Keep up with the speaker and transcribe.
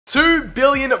2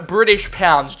 billion British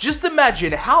pounds. Just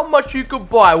imagine how much you could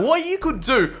buy, what you could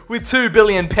do with 2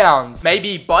 billion pounds.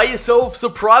 Maybe buy yourself a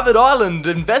private island,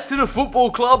 invest in a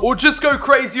football club, or just go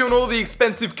crazy on all the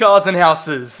expensive cars and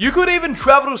houses. You could even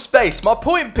travel to space. My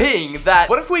point being that,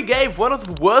 what if we gave one of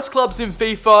the worst clubs in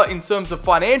FIFA in terms of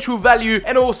financial value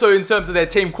and also in terms of their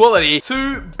team quality,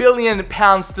 2 billion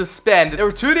pounds to spend? There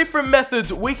are two different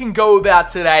methods we can go about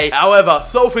today. However,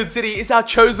 Salford City is our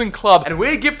chosen club and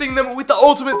we're gifting them with the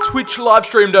ultimate Twitch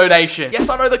livestream donation. Yes,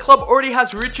 I know the club already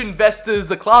has rich investors,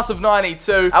 the class of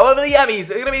 92. However, the Yammies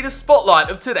are going to be the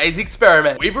spotlight of today's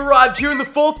experiment. We've arrived here in the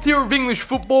 4th tier of English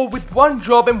football with one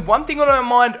job and one thing on our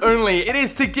mind only. It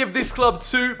is to give this club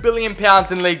 2 billion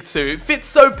pounds in League 2. It fits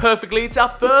so perfectly. It's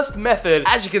our first method.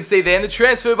 As you can see there in the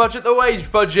transfer budget, the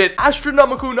wage budget,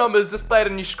 astronomical numbers displayed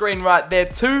on your screen right there.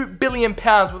 2 billion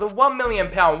pounds with a 1 million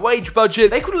pound wage budget.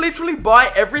 They could literally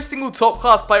buy every single top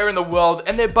class player in the world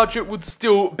and their budget would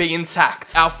still be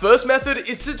intact. Our first method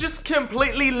is to just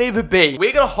completely leave it be.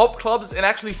 We're going to hop clubs and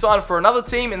actually sign for another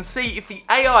team and see if the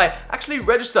AI actually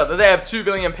register that they have 2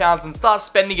 billion pounds and start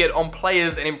spending it on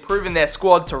players and improving their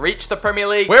squad to reach the Premier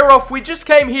League. We're off. We just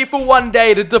came here for one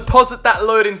day to deposit that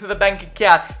load into the bank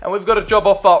account and we've got a job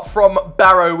offer from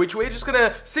Barrow, which we're just going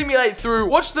to simulate through,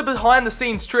 watch the behind the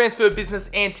scenes transfer business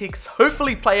antics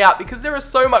hopefully play out because there is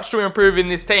so much to improve in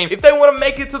this team if they want to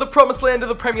make it to the promised land of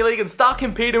the Premier League and start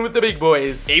competing with the big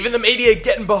boys. Even the media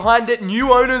getting behind it.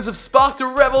 New owners have sparked a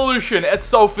revolution at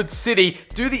Salford City.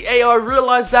 Do the AI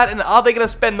realize that, and are they going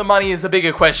to spend the money is the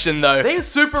bigger question though. They are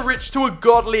super rich to a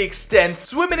godly extent.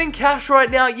 Swimming in cash right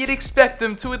now, you'd expect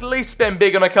them to at least spend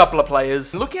big on a couple of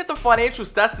players. Looking at the financial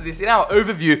stats of this in our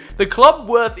overview, the club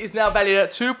worth is now valued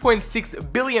at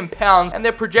 2.6 billion pounds and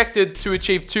they're projected to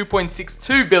achieve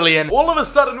 2.62 billion. All of a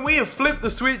sudden we have flipped the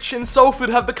switch and Salford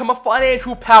have become a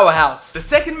financial powerhouse. The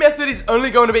second method is only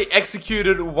going to be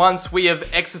executed once we have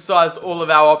exercised all of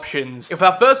our options. If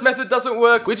our first method doesn't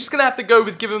work, we're just going to have to go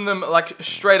with giving them like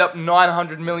straight up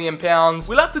 900 million pounds.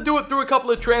 We'll have to do it through a couple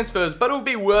of transfers, but it'll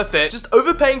be worth it. Just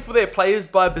overpaying for their players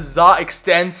by a bizarre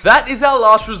extent. That is our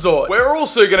last resort. We're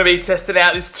also going to be testing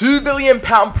out this 2 billion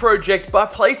pound project by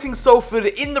placing Salford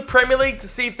in the Premier League to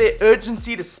see if their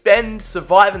urgency to spend,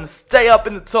 survive and stay up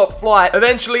in the top flight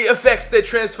eventually affects their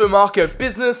transfer market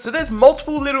business. So there's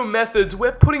multiple little methods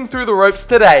we're putting through the ropes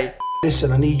today.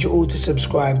 Listen, I need you all to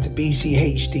subscribe to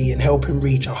BCHD and help him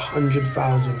reach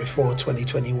 100,000 before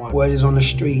 2021. Word is on the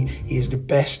street, he is the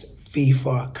best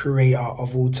FIFA creator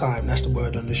of all time. That's the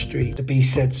word on the street. The B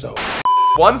said so.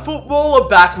 One footballer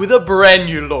back with a brand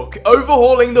new look,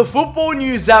 overhauling the football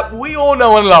news app we all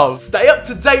know and love. Stay up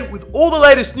to date with all the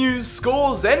latest news,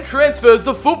 scores and transfers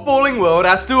the footballing world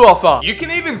has to offer. You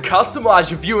can even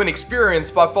customize your viewing experience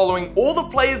by following all the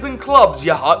players and clubs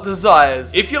your heart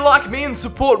desires. If you're like me and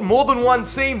support more than one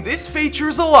team, this feature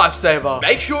is a lifesaver.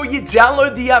 Make sure you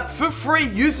download the app for free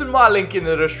using my link in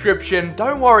the description.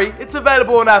 Don't worry, it's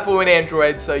available on Apple and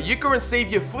Android, so you can receive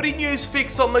your footy news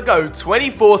fix on the go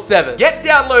 24/7. Get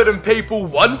downloading, people.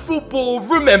 One football,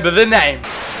 remember the name.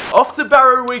 Off to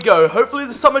Barrow we go. Hopefully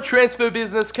the summer transfer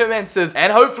business commences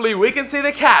and hopefully we can see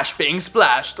the cash being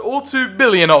splashed, all 2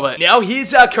 billion of it. Now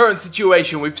here's our current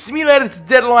situation. We've simulated the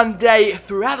deadline day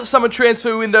throughout the summer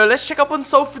transfer window. Let's check up on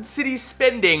Salford City's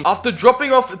spending. After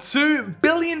dropping off 2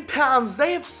 billion pounds,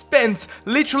 they have spent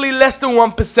literally less than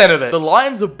 1% of it. The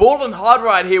Lions are balling hard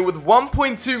right here with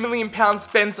 1.2 million pounds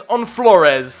spent on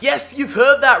Flores. Yes, you've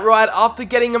heard that right. After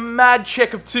getting a mad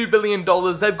check of $2 billion,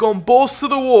 they've gone balls to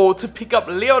the wall to pick up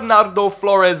Leonardo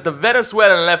Flores, the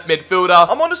Venezuelan left midfielder.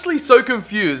 I'm honestly so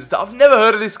confused. I've never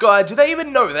heard of this guy. Do they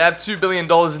even know they have $2 billion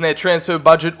in their transfer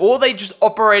budget, or are they just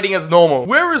operating as normal?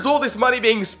 Where is all this money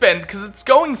being spent? Because it's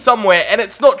going somewhere and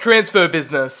it's not transfer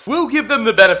business. We'll give them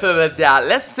the benefit of the doubt.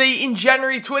 Let's see, in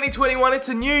January 2021, it's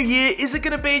a new year. Is it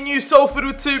going to be a new Salford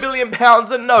with £2 billion?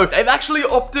 And no, they've actually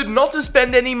opted not to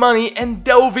spend any money and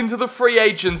delve into the free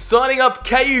agents, signing up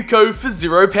Kayuko for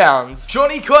 £0.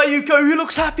 Johnny Kayuko, who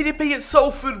looks happy to be at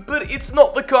Salford, but it's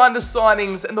not the kind of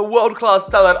signings and the world-class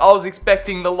talent I was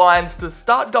expecting the Lions to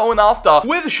start going after.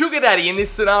 We're the sugar daddy in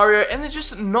this scenario, and they're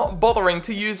just not bothering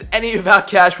to use any of our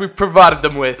cash we've provided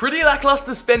them with. Pretty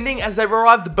lackluster spending as they've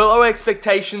arrived below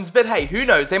expectations, but hey, who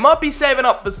knows? They might be saving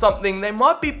up for something. They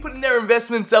might be putting their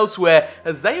investments elsewhere,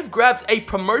 as they have grabbed a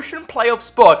promotion playoff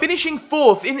spot, finishing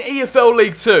 4th in EFL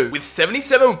League 2. With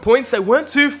 77 points, they weren't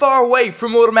too far away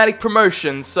from automatic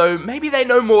promotion, so maybe they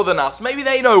know more than us. Maybe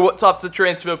they know what types of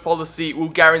transfers transfer policy will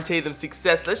guarantee them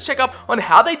success. Let's check up on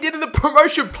how they did in the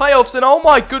promotion playoffs, and oh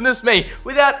my goodness me,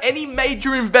 without any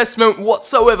major investment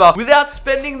whatsoever, without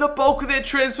spending the bulk of their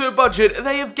transfer budget,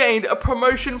 they have gained a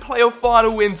promotion playoff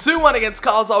final win, 2-1 against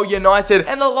Carlisle United,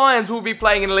 and the Lions will be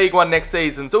playing in League One next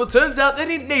season. So it turns out they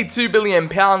didn't need £2 billion,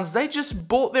 they just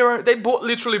bought their own,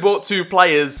 literally bought 2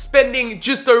 players, spending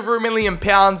just over £1 million,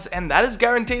 and that has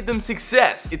guaranteed them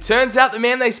success. It turns out the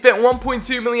man they spent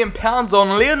 £1.2 million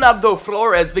on, Leonardo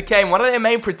Flores, became one of their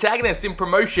main protagonists in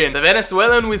promotion. The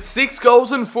Venezuelan with 6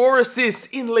 goals and 4 assists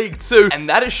in League 2, and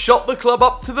that has shot the club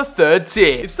up to the 3rd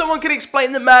tier. If someone can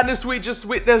explain the madness we just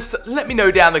witnessed, let me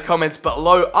know down in the comments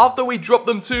below. After we dropped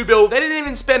them 2 bill, they didn't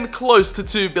even spend close to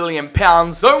 £2 billion.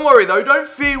 Don't worry though, don't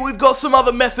fear, we've got some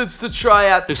other methods to try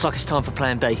out. Looks like it's time for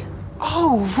plan B.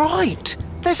 Oh, right.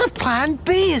 There's a plan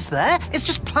B, is there? It's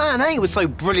just plan A was so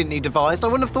brilliantly devised, I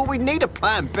wouldn't have thought we'd need a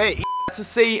plan B. To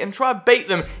see and try and beat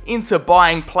them into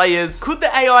buying players. Could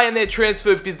the AI in their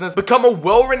transfer business become a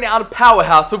well-renowned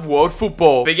powerhouse of world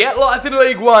football? Forget life in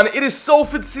League One, it is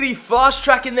Salford City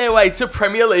fast-tracking their way to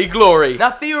Premier League glory.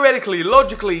 Now theoretically,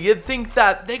 logically, you'd think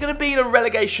that they're going to be in a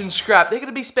relegation scrap. They're going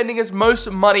to be spending as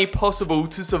most money possible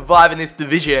to survive in this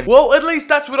division. Well, at least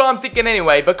that's what I'm thinking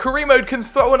anyway, but career mode can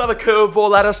throw another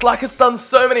curveball at us like it's done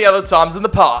so many other times in the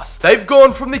past. They've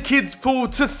gone from the kids' pool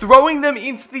to throwing them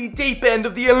into the deep end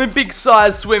of the Olympics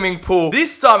size swimming pool.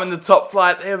 This time in the top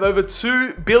flight, they have over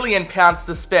 £2 billion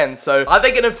to spend. So are they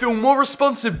going to feel more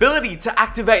responsibility to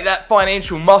activate that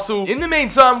financial muscle? In the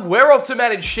meantime, we're off to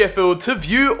manage Sheffield to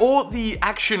view all the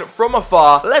action from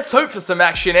afar. Let's hope for some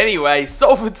action anyway.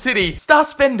 Salford City, start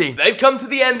spending. They've come to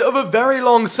the end of a very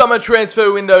long summer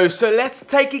transfer window, so let's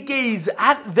take a gaze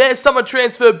at their summer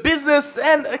transfer business.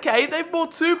 And okay, they've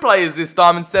bought 2 players this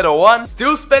time instead of 1.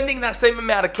 Still spending that same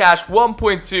amount of cash,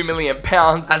 £1.2 million,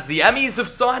 as the Amis have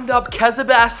signed up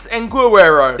Casabas and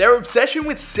Guerrero. Their obsession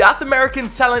with South American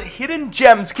talent hidden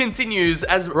gems continues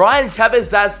as Ryan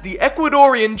Cabezas, the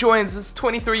Ecuadorian, joins us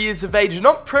 23 years of age,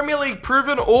 not Premier League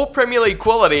proven or Premier League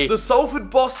quality. The Salford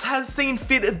boss has seen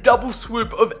fit a double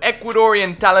swoop of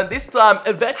Ecuadorian talent, this time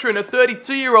a veteran, a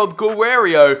 32-year-old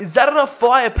Guerrero. Is that enough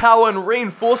firepower and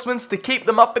reinforcements to keep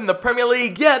them up in the Premier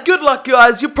League? Yeah, good luck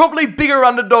guys, you're probably bigger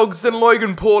underdogs than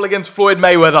Logan Paul against Floyd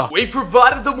Mayweather. We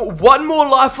provided them one more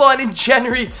lifeline in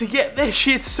January to get their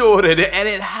shit sorted, and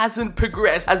it hasn't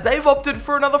progressed as they've opted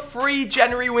for another free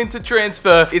January winter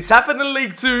transfer. It's happened in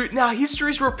League 2, now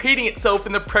history's repeating itself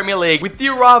in the Premier League with the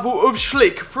arrival of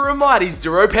Schlick for a mighty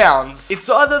 £0. It's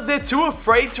either they're too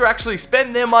afraid to actually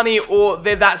spend their money or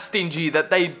they're that stingy that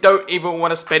they don't even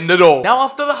want to spend at all. Now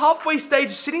after the halfway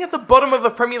stage, sitting at the bottom of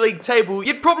the Premier League table,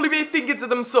 you'd probably be thinking to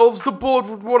themselves the board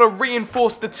would want to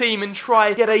reinforce the team and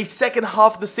try get a second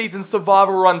half of the season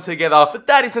survival run together, but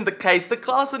that isn't the case. The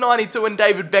class of 92 and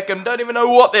David Beckham don't even know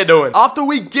what they're doing. After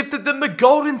we gifted them the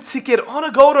golden ticket on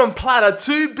a golden platter,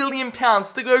 £2 billion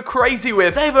to go crazy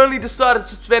with, they've only decided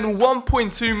to spend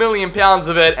 £1.2 million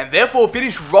of it, and therefore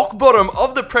finish rock bottom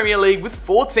of the Premier League with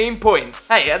 14 points.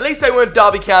 Hey, at least they weren't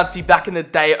Derby County back in the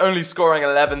day, only scoring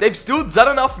 11. They've still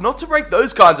done enough not to break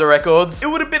those kinds of records. It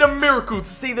would have been a miracle to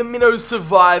see the Minnows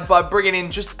survive by bringing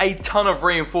in just a ton of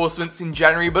reinforcements in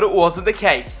January, but it wasn't the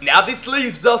case. Now this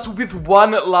leaves us with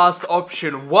one last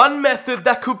option, one method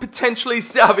that could potentially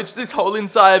salvage this whole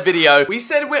entire video. We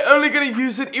said we're only going to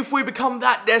use it if we become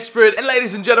that desperate, and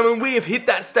ladies and gentlemen, we have hit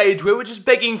that stage where we're just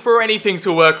begging for anything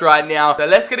to work right now. So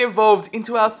let's get involved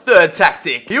into our 3rd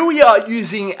tactic. Here we are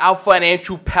using our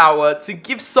financial power to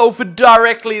give Salford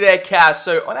directly their cash.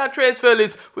 So on our transfer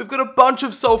list, we've got a bunch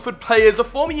of Salford players, a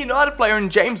former United player in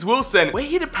James Wilson. We're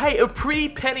here to pay a pretty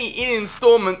penny in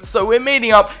installments, so we're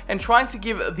meeting up and trying to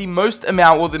give the most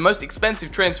amount, or the most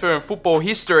expensive transfer in football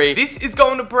history. This is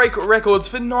going to break records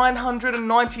for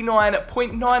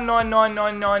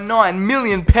 £999.999999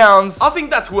 million. I think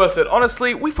that's worth it.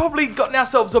 Honestly, we've probably gotten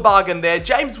ourselves a bargain there.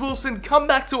 James Wilson, come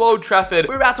back to Old Trafford.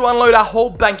 We're about to unload our whole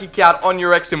bank account on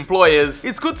your ex-employers.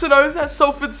 It's good to know that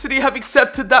Salford City have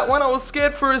accepted that one. I was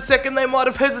scared for a second they might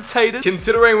have hesitated.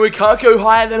 Considering we can't go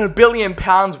higher than £1 billion,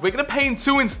 we're going to pay in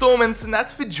 2 installments, and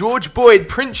that's for George Boyd,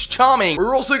 Prince Charming.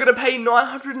 We're also going to pay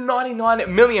 £999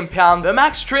 million, the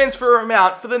max transfer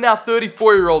amount for the now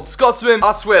 34-year-old Scotsman.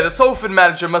 I swear, the Salford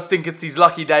manager must think it's his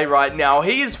lucky day right now.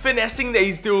 He is finessing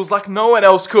these deals like no one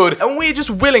else could, and we're just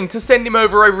willing to send him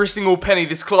over every single penny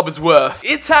this club is worth.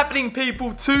 It's happening,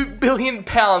 people. £2 billion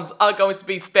are going to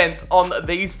be spent on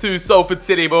these 2 Salford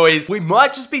City boys. We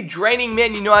might just be draining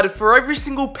Man United for every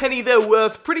single penny they're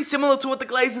worth, pretty similar to what the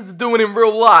Glazers are doing in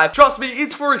real life. Trust me,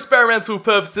 it's for experimental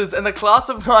purposes, and the class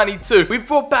of 92. We've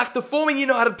brought back the former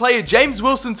United player James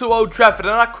Wilson to Old Trafford,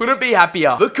 Trafford, and I couldn't be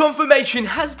happier. The confirmation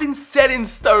has been set in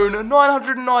stone,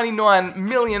 £999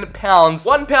 million,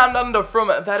 £1 under from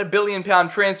that £1 billion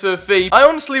transfer fee. I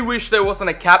honestly wish there wasn't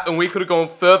a cap and we could have gone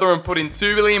further and put in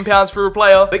 £2 billion for a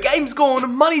player. The game's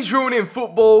gone, money's ruined in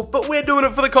football, but we're doing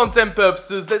it for the content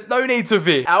purposes. There's no need to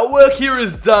veer. Our work here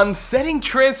is done, setting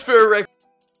transfer records.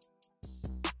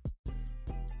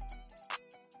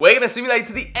 We're going to simulate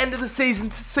to the end of the season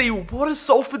to see what has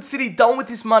Salford City done with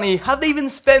this money. Have they even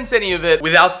spent any of it?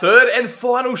 With our third and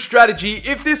final strategy,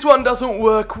 if this one doesn't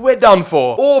work, we're done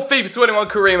for. Or FIFA 21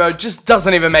 career mode just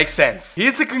doesn't even make sense.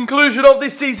 Here's the conclusion of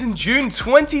this season, June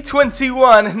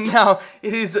 2021. Now,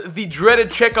 it is the dreaded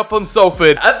checkup on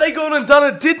Salford. Have they gone and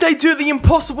done it? Did they do the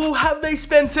impossible? Have they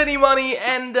spent any money?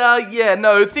 And yeah,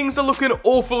 no, things are looking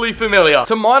awfully familiar.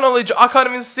 To my knowledge, I can't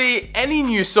even see any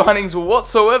new signings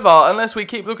whatsoever unless we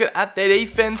keep looking at their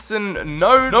defense, and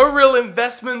no real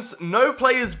investments, no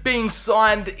players being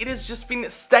signed. It has just been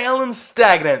stale and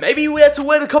stagnant. Maybe we had to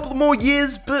wait a couple more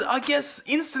years, but I guess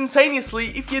instantaneously,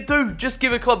 if you do just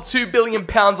give a club £2 billion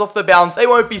off the bounce, they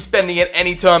won't be spending it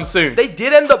anytime soon. They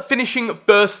did end up finishing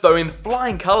first though in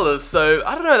flying colours, so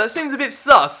I don't know, that seems a bit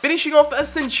sus. Finishing off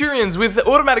as Centurions with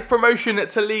automatic promotion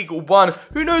to League 1.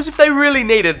 Who knows if they really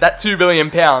needed that £2 billion.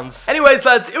 Anyways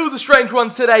lads, it was a strange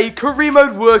one today. Career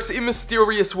mode works in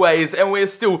mysterious ways, and we're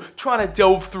still trying to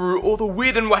delve through all the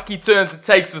weird and wacky turns it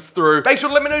takes us through. Make sure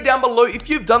to let me know down below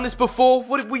if you've done this before.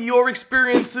 What were your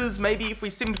experiences? Maybe if we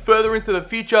simmed further into the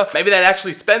future, maybe they'd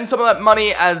actually spend some of that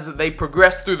money as they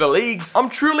progress through the leagues.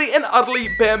 I'm truly and utterly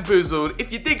bamboozled.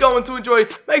 If you did go on to enjoy,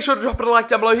 make sure to drop it a like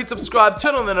down below, hit subscribe,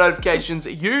 turn on the notifications.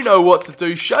 You know what to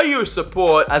do. Show your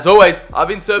support. As always, I've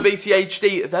been Sir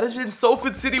BCHD. That has been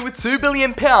Salford City with £2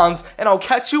 billion, and I'll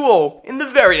catch you all in the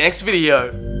very next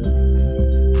video.